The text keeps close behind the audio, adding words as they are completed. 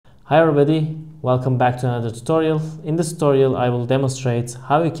Hi everybody, welcome back to another tutorial. In this tutorial I will demonstrate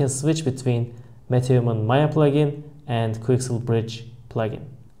how you can switch between Metahuman Maya plugin and Quixel Bridge plugin.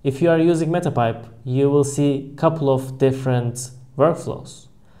 If you are using Metapipe, you will see a couple of different workflows,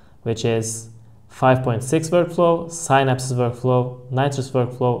 which is 5.6 workflow, Synapses workflow, Nitrous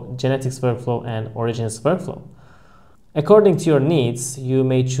workflow, Genetics workflow, and Origins workflow. According to your needs, you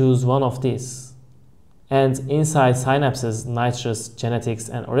may choose one of these. And inside Synapses, Nitrous, Genetics,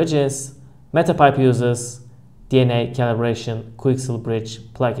 and Origins, Metapipe uses DNA Calibration Quixel Bridge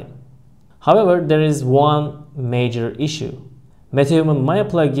plugin. However, there is one major issue. Metahuman Maya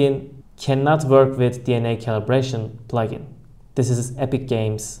plugin cannot work with DNA Calibration plugin. This is Epic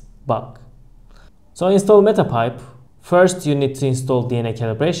Games bug. So install Metapipe. First, you need to install DNA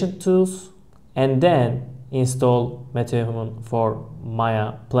Calibration tools and then install Metahuman for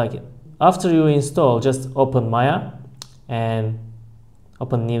Maya plugin. After you install, just open Maya and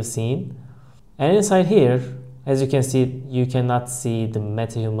open new scene. And inside here, as you can see, you cannot see the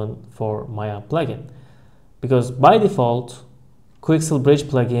Metahuman for Maya plugin because by default, Quixel Bridge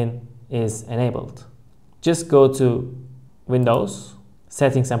plugin is enabled. Just go to Windows,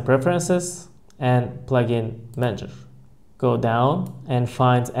 Settings and Preferences, and Plugin Manager. Go down and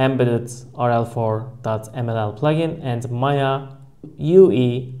find embedded rl4.mll plugin and Maya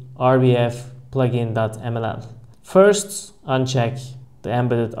UE RBF plugin.mll. First, uncheck the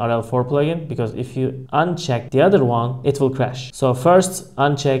embedded RL4 plugin because if you uncheck the other one, it will crash. So first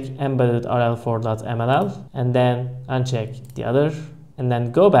uncheck embedded RL4.mll and then uncheck the other and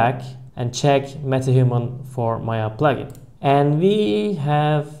then go back and check Metahuman for Maya plugin. And we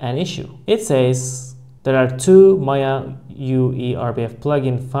have an issue. It says there are two Maya UE RBF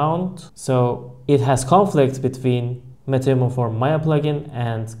plugin found. So it has conflict between Metahuman for Maya plugin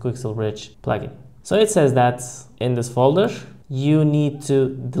and Quixel Bridge plugin. So it says that in this folder, you need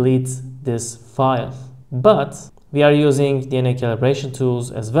to delete this file. But we are using DNA calibration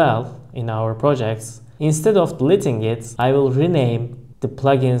tools as well in our projects. Instead of deleting it, I will rename the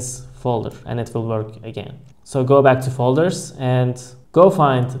plugins folder and it will work again. So go back to folders and go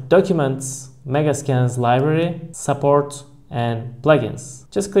find Documents, Megascans Library, Support, and Plugins.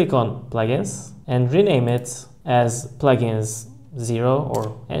 Just click on Plugins and rename it as Plugins 0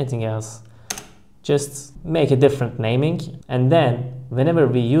 or anything else. Just make a different naming and then whenever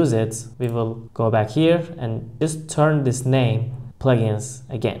we use it, we will go back here and just turn this name Plugins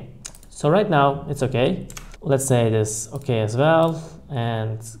again. So right now it's okay. Let's say this okay as well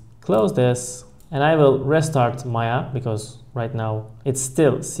and close this. And I will restart Maya because right now it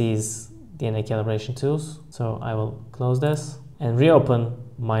still sees DNA calibration tools. So I will close this and reopen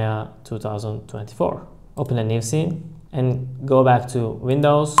Maya 2024. Open a new scene and go back to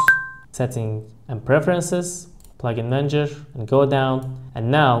Windows, Setting and Preferences, Plugin Manager, and go down. And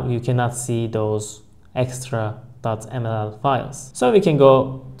now you cannot see those extra .mll files. So we can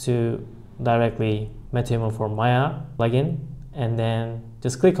go to directly Metahuman for Maya plugin and then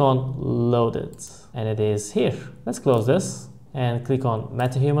just click on Loaded, and it is here. Let's close this and click on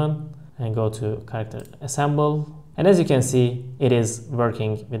Metahuman and go to Character Assemble. And as you can see, it is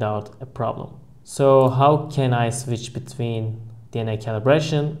working without a problem. So how can I switch between DNA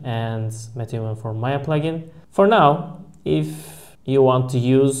calibration and Metahuman for Maya plugin? For now, if you want to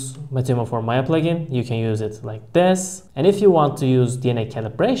use Metahuman for Maya plugin, you can use it like this. And if you want to use DNA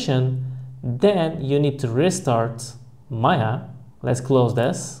calibration, then you need to restart Maya. Let's close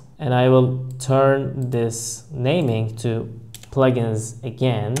this and I will turn this naming to plugins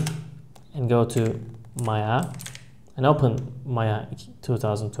again and go to Maya and open Maya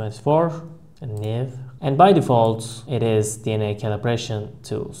 2024 and Niv. And by default, it is DNA calibration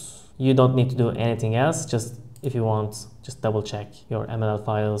tools. You don't need to do anything else. Just if you want, just double check your MLL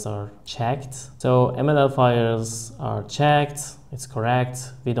files are checked. So MLL files are checked. It's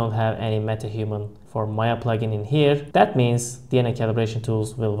correct. We don't have any Metahuman for Maya plugin in here. That means DNA calibration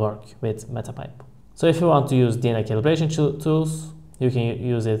tools will work with Metapipe. So if you want to use DNA calibration tools, you can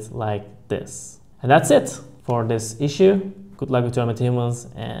use it like this. And that's it for this issue. Good luck with your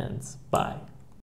Metahumans and bye.